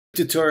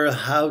Tutorial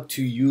how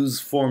to use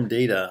form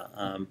data,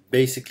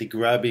 basically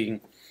grabbing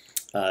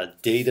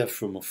data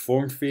from a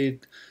form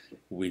field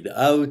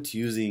without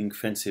using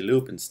fancy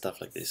loop and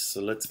stuff like this.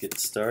 So let's get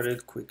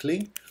started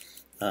quickly.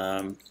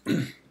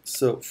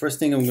 So first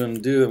thing I'm going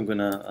to do, I'm going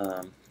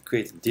to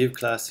create a div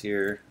class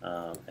here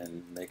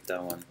and make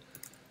that one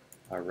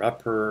a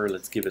wrapper.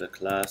 Let's give it a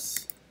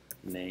class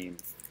name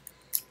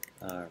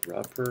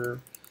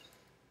wrapper.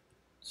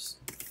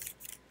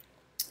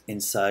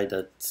 Inside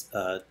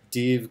that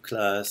div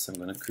class, I'm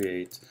going to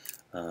create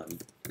a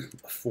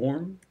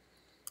form,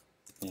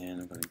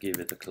 and I'm going to give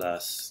it a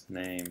class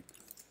name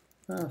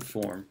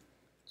form.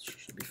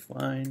 Should be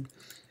fine.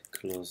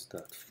 Close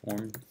that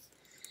form.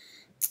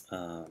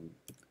 And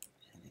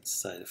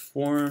inside the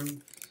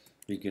form,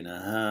 we're going to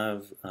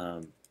have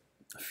a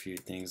few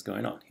things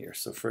going on here.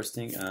 So first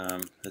thing,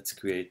 let's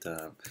create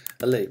a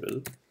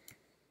label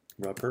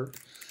wrapper.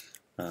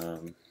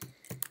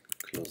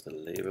 Close the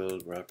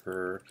label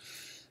wrapper.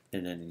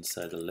 And then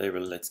inside the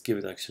label, let's give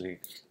it actually,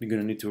 we're going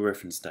to need to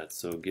reference that.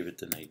 So give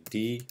it an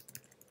ID.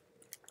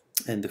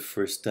 And the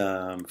first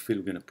field we're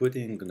going to put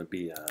in going to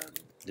be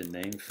the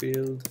name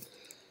field,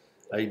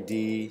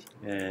 ID.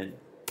 And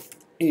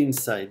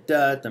inside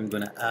that, I'm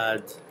going to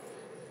add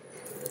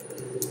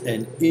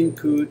an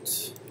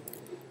input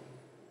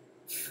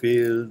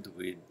field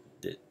with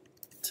the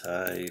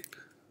type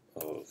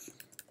of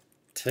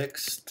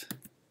text.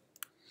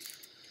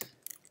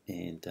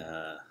 And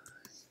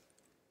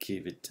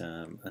give it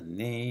a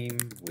name,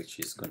 which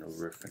is going to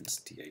reference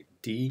the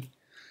ID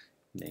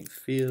name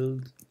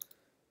field,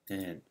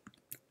 and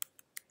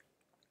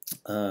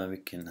we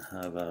can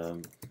have a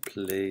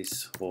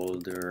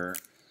placeholder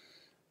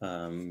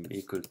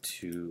equal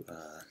to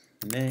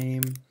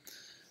name,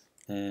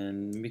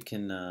 and we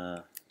can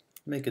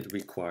make it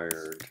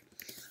required,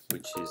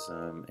 which is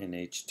an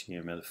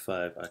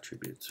HTML5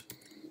 attribute.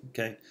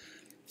 Okay,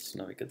 so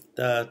now we got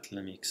that.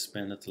 Let me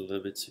expand it a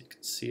little bit so you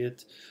can see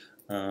it.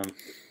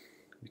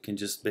 We can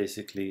just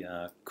basically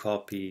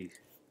copy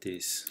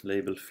this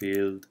label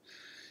field,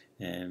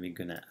 and we're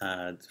gonna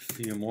add a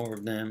few more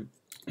of them.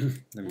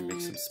 Let me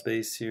make some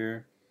space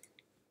here.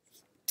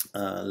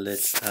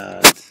 Let's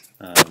add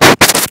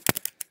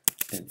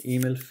an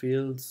email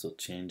field, so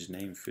change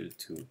name field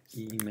to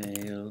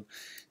email.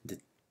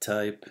 The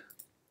type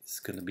is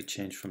gonna be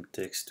changed from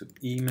text to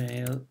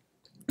email,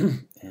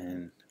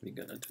 and we're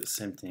gonna do the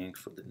same thing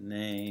for the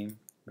name,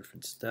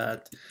 reference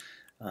that.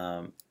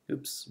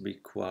 Oops,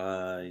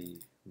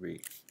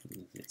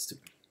 it's to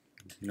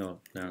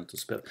learn to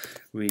spell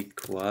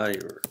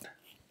required.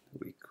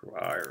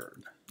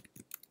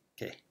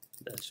 Okay,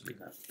 that should be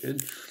not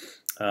good.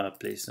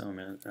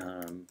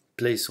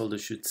 Placeholder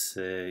should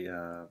say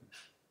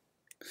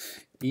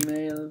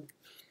email,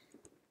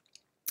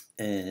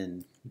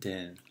 and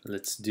then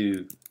let's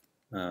do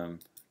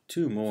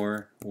two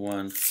more.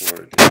 One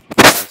for the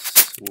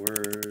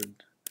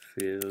password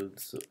field,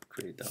 so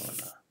create that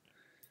one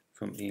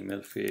from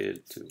email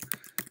field to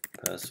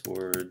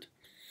password,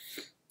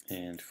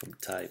 and from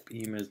type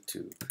email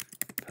to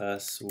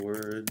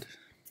password,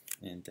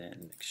 and then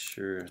make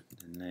sure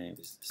the name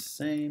is the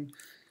same,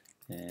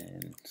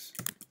 and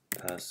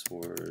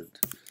password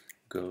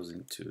goes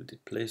into the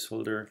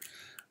placeholder.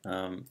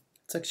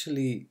 Let's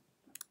actually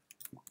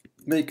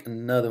make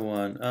another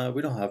one.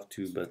 We don't have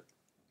to, but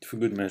for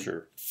good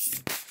measure,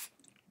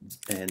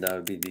 and that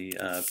would be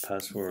the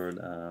password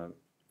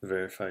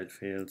verified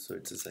field, so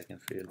it's a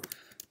second field,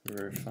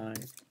 verify,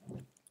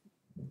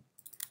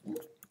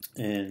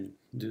 and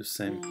do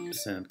same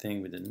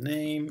thing with the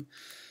name.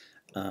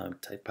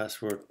 Type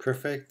password,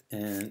 perfect,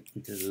 and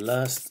the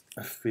last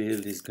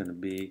field is going to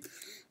be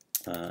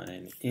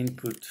an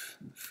input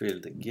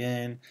field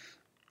again,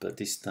 but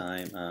this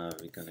time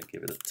we're going to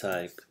give it a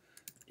type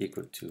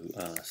equal to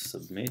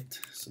submit,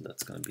 so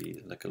that's going to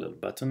be like a little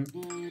button,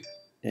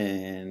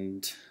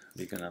 and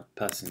we're going to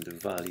pass in the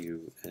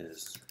value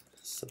as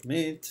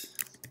submit,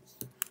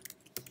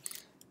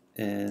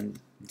 and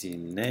the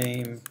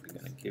name we're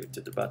going to give it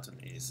to the button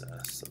is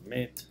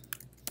submit,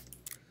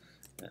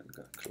 and I'm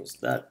going to close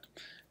that,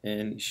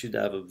 and you should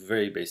have a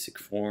very basic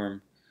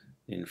form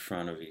in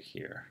front of you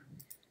here.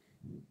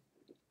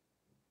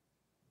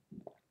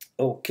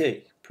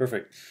 Okay,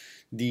 perfect.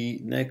 The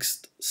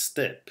next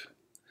step,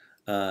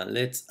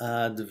 let's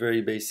add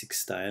very basic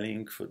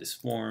styling for this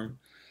form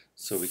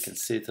so we can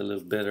see it a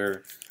little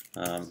better.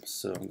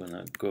 So I'm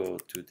gonna go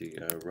to the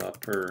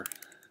wrapper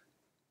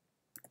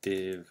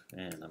div,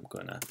 and I'm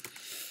gonna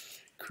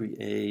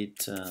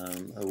create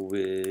a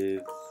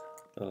width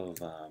of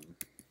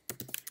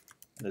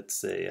let's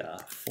say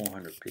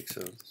 400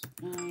 pixels,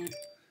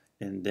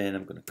 and then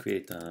I'm gonna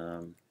create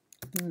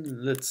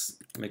let's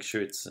make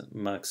sure its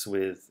max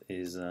width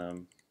is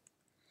 90%,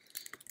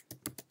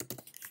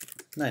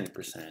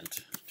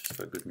 just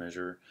for a good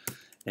measure,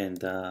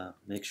 and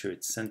make sure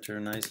it's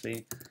centered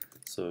nicely.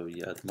 So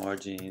you add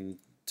margin,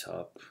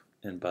 top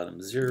and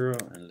bottom 0,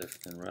 and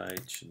left and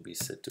right should be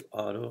set to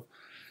auto,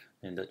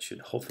 and that should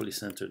hopefully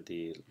center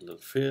the little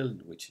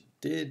field, which it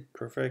did.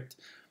 Perfect.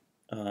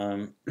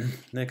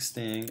 Next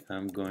thing,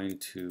 I'm going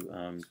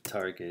to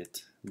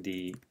target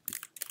the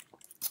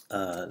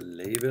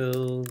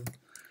label,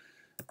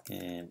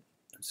 and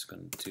I'm just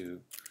going to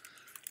do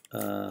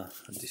a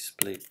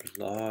display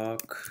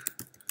block,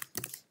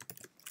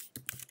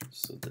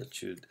 so that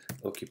should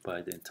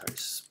occupy the entire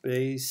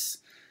space.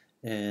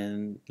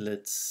 And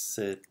let's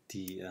set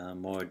the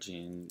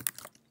margin,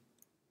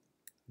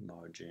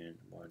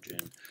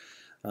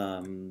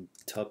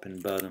 top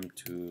and bottom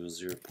to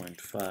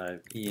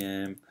 0.5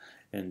 em,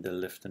 and the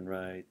left and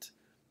right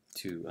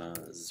to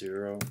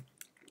 0.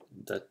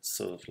 That's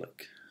sort of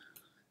like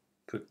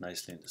put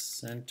nicely in the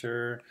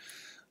center.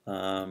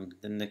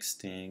 The next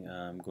thing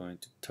I'm going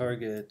to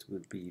target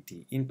would be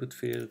the input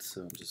field,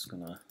 so I'm just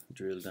gonna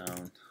drill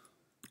down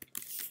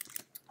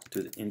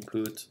to the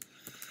input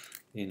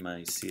in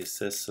my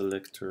CSS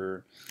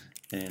selector,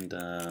 and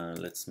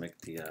let's make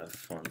the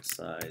font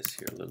size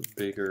here a little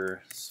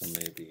bigger, so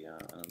maybe I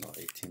don't know,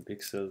 18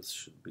 pixels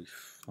should be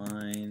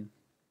fine.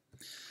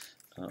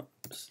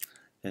 Oops.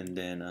 And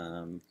then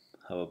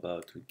how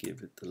about we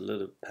give it a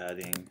little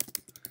padding,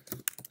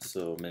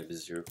 so maybe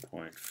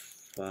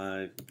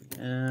 0.5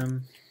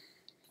 em,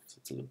 so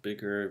it's a little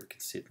bigger, we can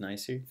see it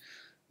nicer.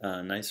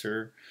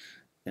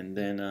 And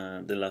then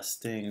the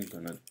last thing I'm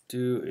gonna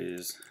do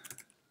is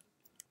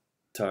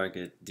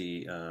target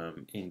the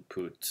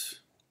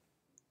input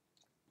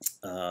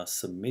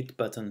submit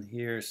button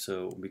here,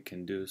 so we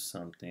can do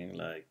something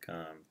like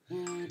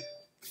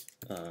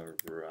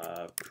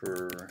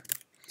wrapper,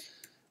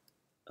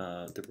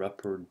 the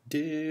wrapper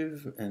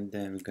div, and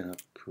then we're gonna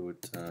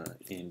put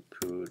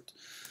input,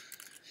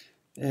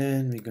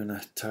 and we're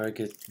gonna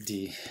target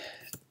the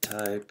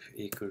type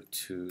equal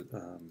to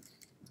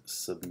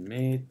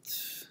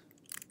submit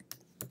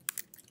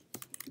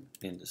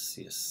in the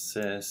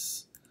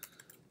CSS.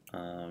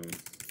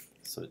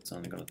 So it's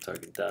only going to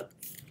target that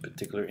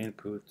particular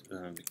input.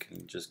 We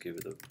can just give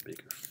it a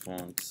bigger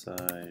font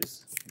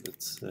size,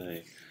 let's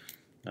say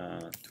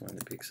 20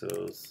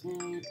 pixels,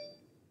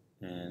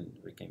 and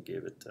we can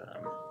give it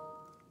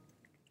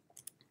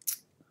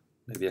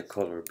maybe a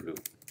color blue,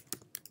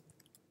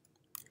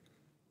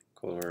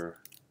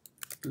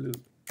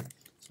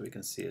 so we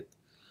can see it.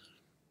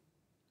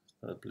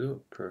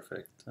 Blue,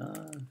 perfect.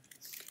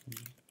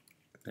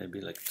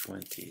 Maybe like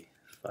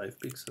 25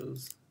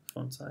 pixels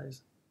font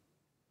size.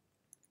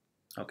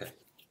 Okay.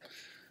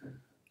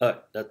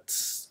 Alright,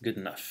 that's good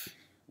enough.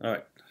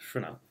 Alright, for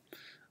now.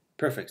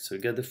 Perfect, so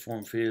we got the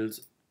form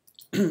fields,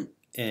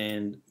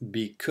 and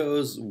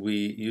because we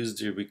use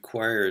the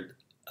required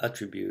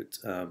attribute,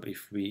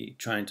 if we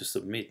trying to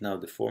submit now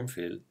the form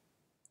field,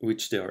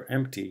 which they are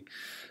empty,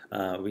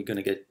 we're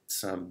gonna get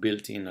some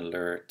built-in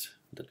alert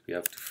that we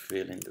have to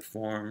fill in the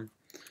form,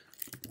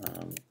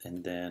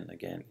 and then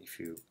again, if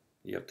you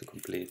have to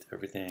complete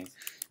everything.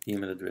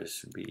 Email address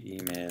should be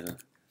email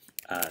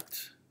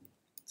at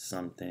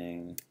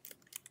something.com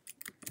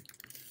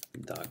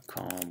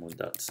or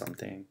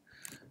 .something,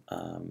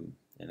 and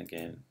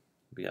again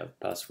we have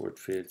password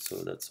field,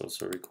 so that's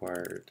also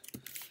required,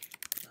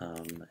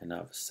 and I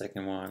have a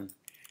second one.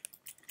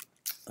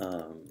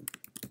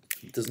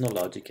 There's no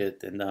logic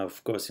yet, and now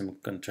of course I'm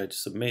going to try to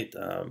submit.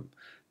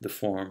 The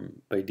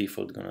form by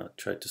default gonna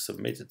try to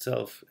submit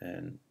itself,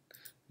 and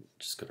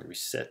just gonna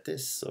reset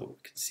this so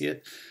we can see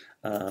it.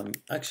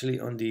 Actually,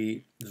 on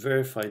the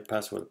verified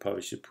password,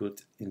 probably should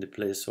put in the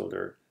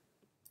placeholder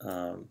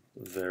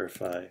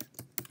verify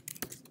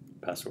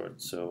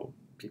password, so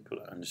people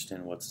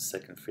understand what the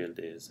second field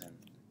is, and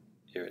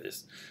here it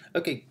is.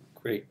 Okay,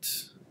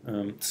 great.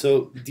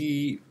 So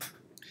the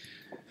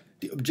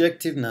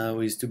objective now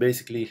is to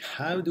basically,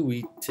 how do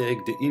we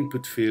take the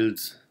input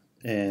fields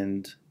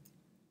and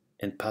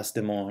pass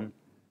them on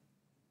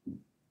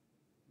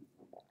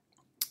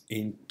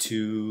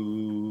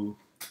into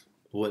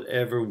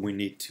whatever we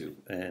need to,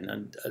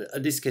 and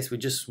in this case we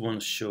just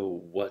want to show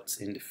what's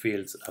in the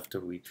fields after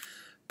we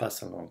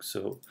pass along.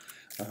 So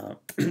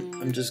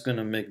I'm just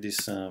gonna make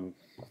this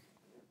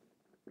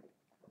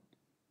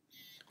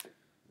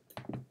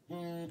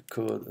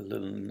code a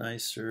little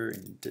nicer,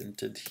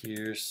 indented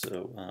here,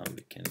 so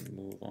we can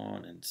move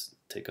on and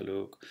take a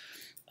look.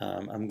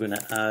 I'm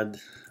gonna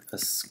add a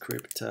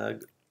script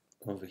tag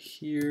over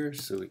here,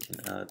 so we can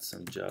add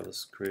some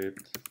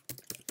JavaScript.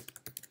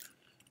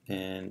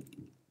 And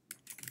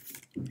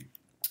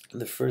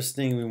the first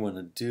thing we want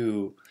to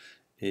do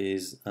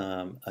is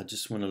I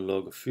just want to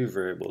log a few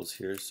variables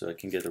here so I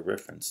can get a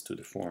reference to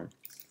the form.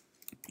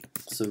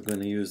 So we're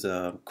going to use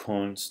a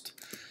const.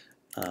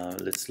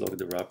 Let's log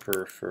the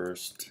wrapper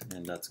first,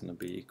 and that's going to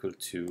be equal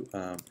to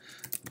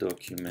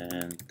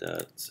document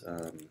that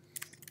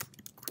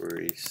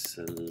query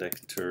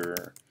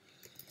selector,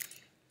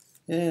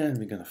 and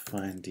we're going to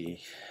find the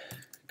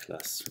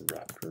class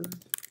wrapper.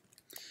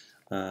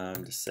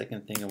 The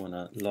second thing I want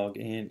to log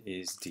in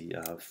is the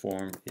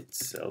form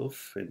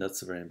itself, and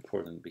that's very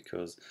important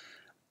because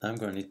I'm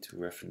going to need to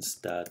reference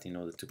that in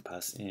order to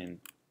pass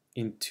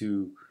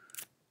into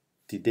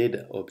the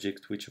data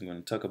object, which I'm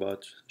going to talk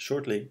about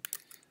shortly.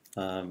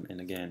 And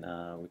again,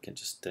 we can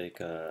just take,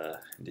 in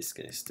this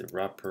case, the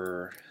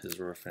wrapper as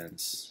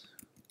reference,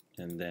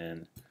 and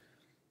then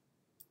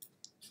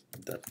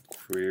that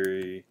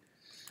query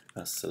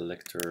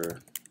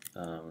selector,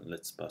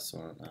 let's pass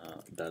on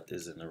that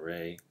is an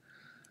array,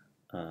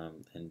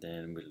 and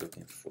then we're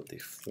looking for the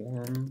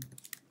form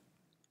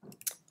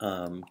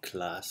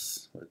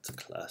class. Well, it's a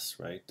class,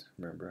 right?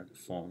 Remember, the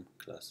form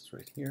class is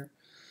right here.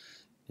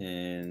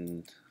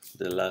 And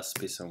the last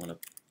piece I want to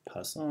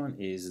pass on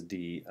is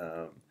the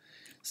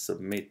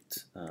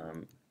submit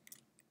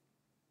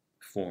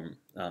form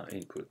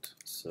input.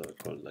 So I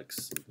call it like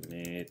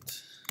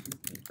submit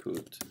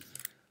input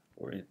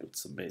or input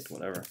submit,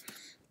 whatever.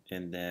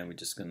 And then we're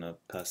just gonna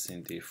pass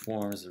in the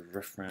form as a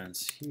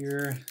reference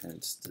here, and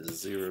it's the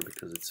 0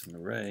 because it's an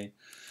array.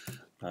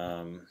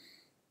 And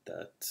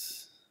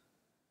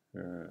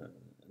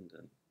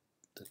then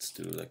let's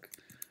do like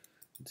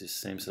the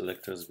same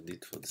selector as we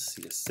did for the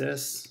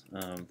CSS.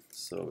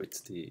 So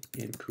it's the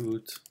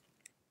input,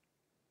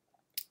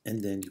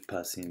 and then you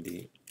pass in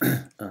the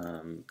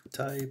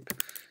type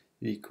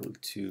equal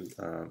to,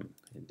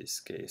 in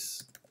this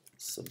case,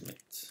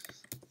 submit.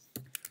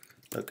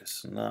 Okay,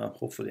 so now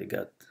hopefully I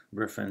got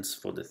reference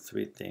for the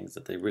 3 things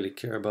that I really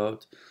care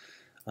about.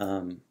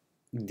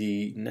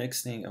 The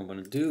next thing I'm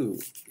going to do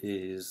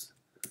is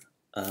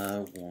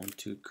I want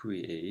to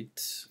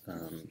create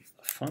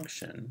a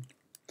function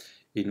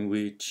in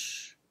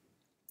which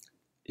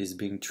is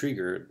being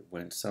triggered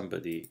when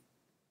somebody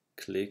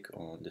click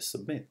on the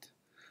submit.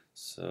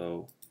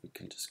 So we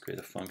can just create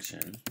a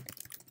function,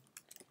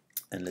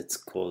 and let's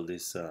call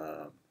this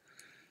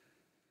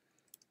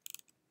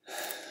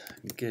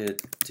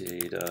get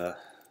data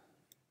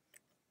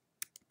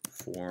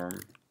form,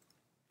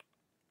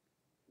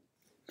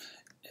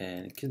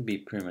 and it can be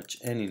pretty much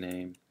any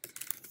name.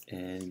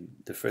 And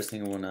the first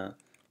thing I want to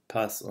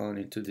pass on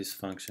into this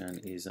function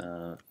is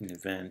an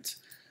event,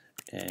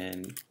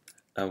 and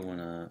I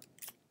want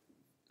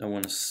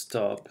to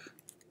stop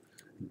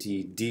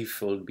the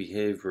default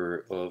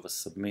behavior of a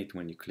submit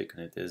when you click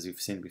on it. As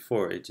you've seen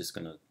before, it's just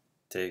gonna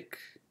take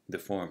the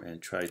form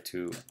and try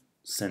to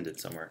send it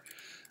somewhere.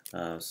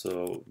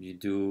 So you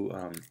do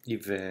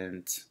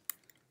event,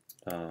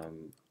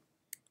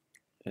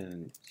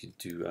 and you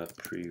do a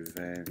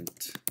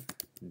prevent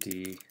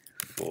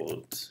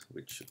default,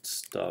 which should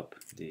stop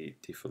the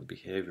default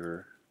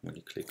behavior when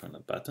you click on a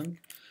button.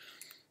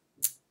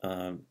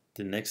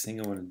 The next thing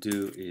I want to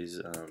do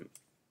is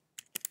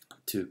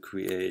to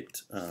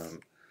create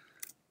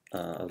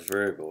a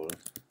variable,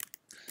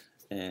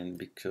 and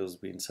because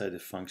we're inside the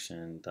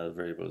function, that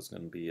variable is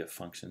going to be a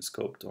function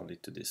scoped only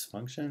to this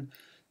function.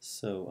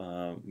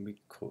 So we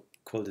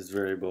call this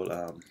variable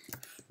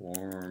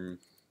form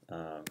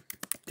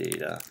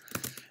data,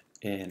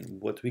 and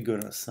what we're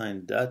going to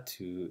assign that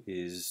to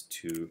is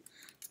to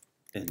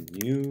a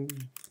new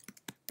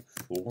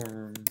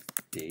form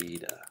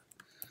data,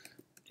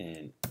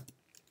 and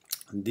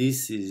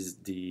this is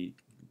the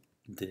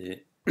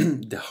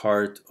the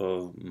heart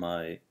of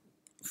my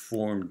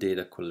form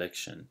data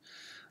collection.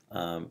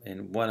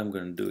 And what I'm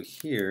going to do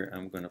here,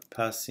 I'm going to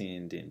pass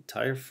in the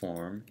entire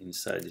form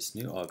inside this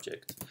new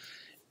object.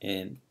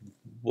 And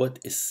what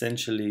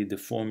essentially the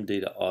form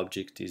data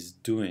object is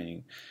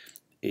doing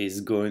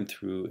is going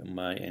through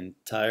my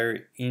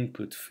entire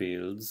input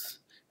fields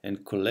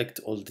and collect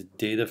all the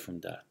data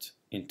from that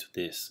into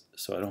this,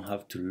 so I don't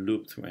have to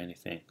loop through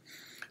anything.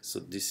 So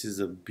this is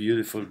a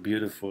beautiful,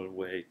 beautiful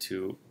way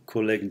to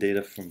collect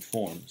data from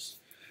forms.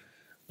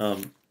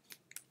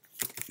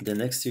 The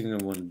next thing I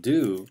want to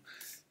do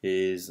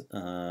is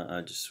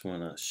I just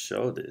want to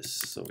show this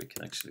so we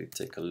can actually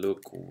take a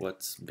look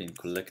what's been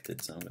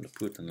collected. So I'm going to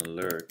put an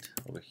alert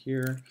over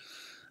here,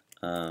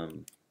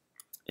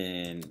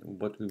 and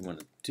what we want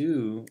to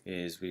do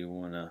is we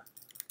want to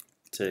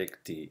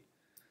take the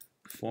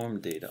form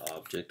data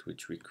object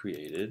which we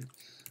created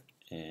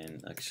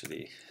and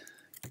actually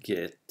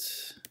get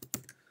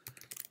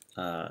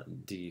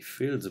the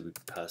fields that we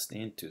passed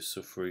into.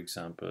 So for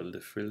example, the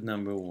field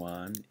number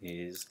 1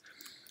 is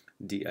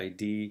the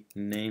ID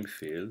name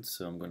field,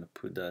 so I'm going to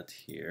put that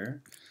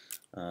here,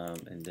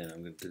 and then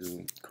I'm going to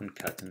do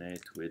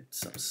concatenate with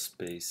some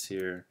space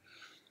here,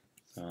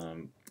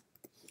 and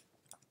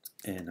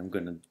I'm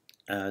going to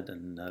add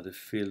another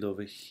field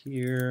over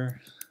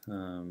here,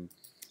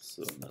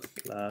 so another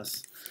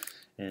class,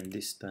 and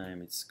this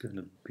time it's going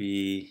to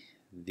be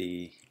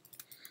the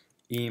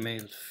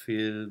email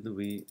field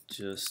we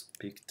just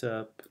picked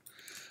up,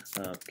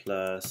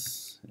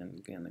 plus,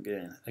 and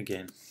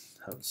again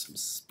have some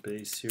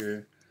space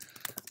here,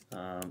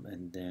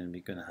 and then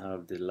we're gonna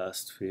have the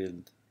last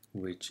field,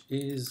 which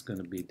is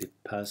gonna be the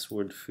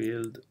password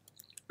field.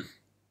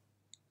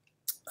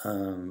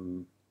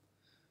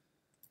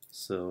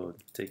 So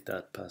take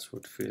that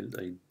password field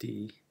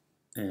ID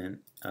and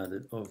add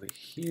it over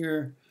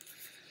here,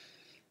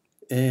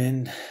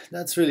 and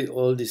that's really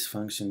all this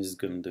function is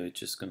gonna do. It's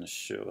just gonna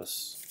show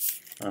us.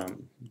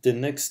 The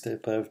next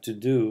step I have to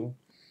do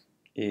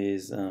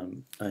is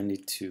I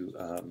need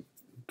to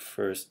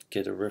first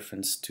get a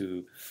reference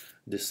to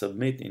the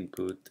submit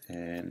input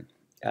and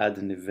add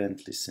an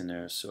event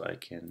listener, so I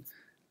can,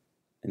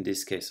 in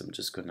this case, I'm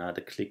just going to add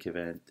a click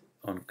event.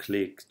 On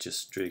click,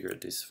 just trigger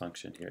this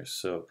function here.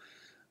 So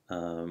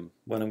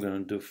what I'm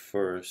going to do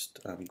first,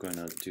 I'm going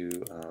to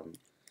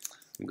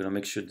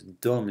make sure the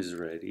DOM is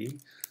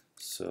ready.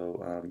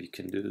 So you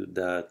can do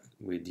that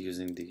with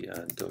using the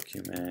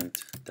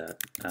document that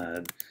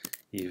add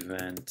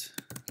event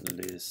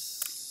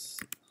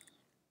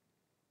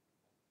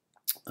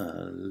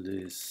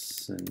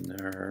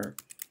listener,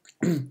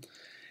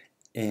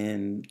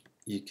 and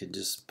you can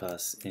just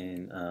pass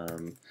in,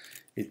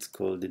 it's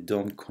called the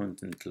DOM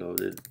content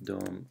loaded,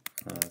 DOM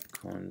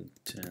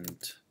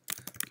content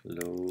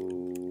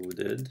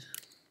loaded.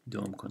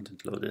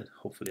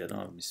 Hopefully I don't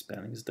have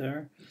misspellings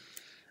there.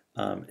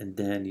 And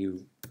then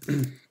you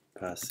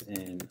pass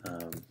in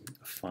a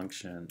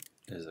function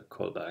as a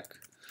callback,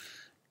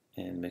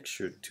 and make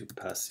sure to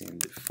pass in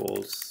the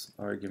false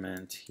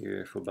argument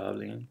here for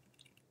babbling.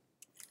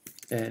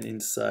 And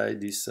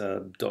inside this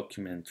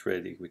document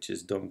ready, which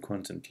is DOM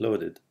content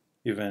loaded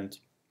event,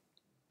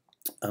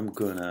 I'm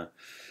gonna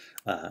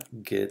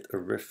get a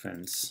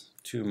reference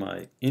to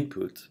my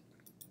input,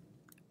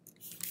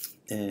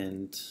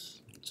 and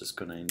just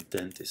gonna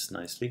indent this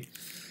nicely.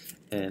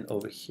 And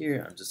over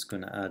here, I'm just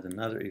gonna add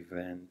another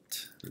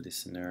event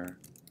listener,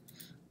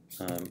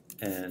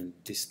 and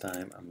this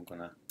time I'm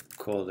gonna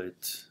call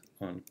it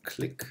on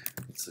click.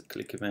 It's a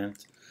click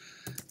event.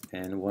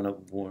 And what I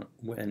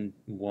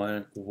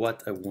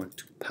want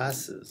to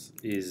pass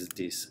is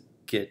this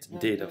get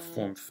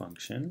DataForm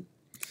function,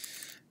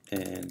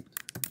 and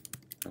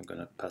I'm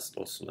gonna pass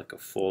also like a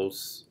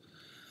false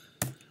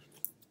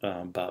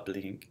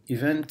babbling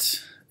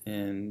event.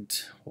 And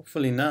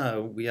hopefully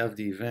now we have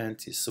the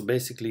event. So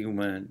basically,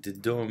 when the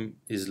DOM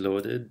is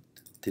loaded,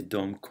 the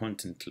DOM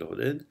content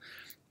loaded,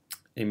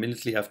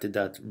 immediately after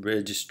that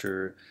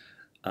register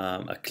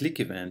a click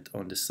event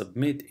on the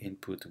submit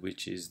input,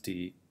 which is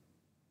the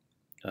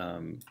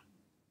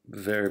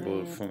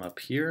variable from up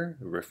here,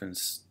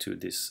 reference to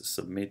this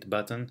submit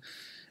button.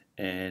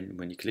 And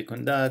when you click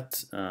on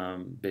that,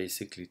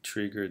 basically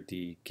trigger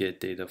the get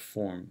data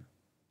form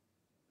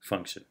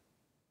function,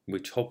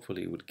 which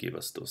hopefully would give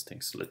us those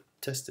things. So let's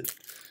test it.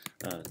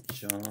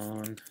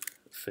 John,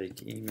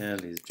 fake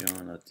email is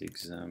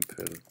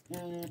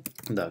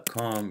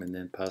john@example.com, and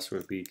then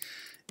password be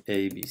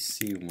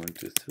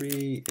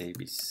abc123,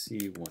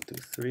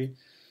 abc123,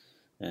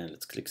 and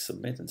let's click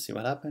submit and see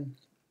what happened.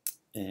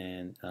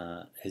 And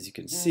as you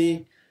can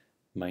see,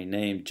 my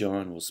name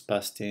John was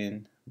passed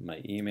in,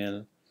 my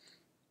email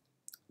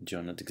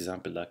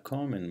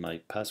john@example.com, and my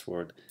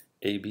password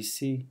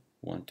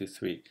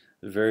abc123.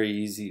 Very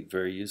easy,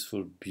 very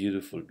useful,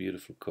 beautiful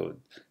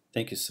code.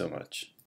 Thank you so much.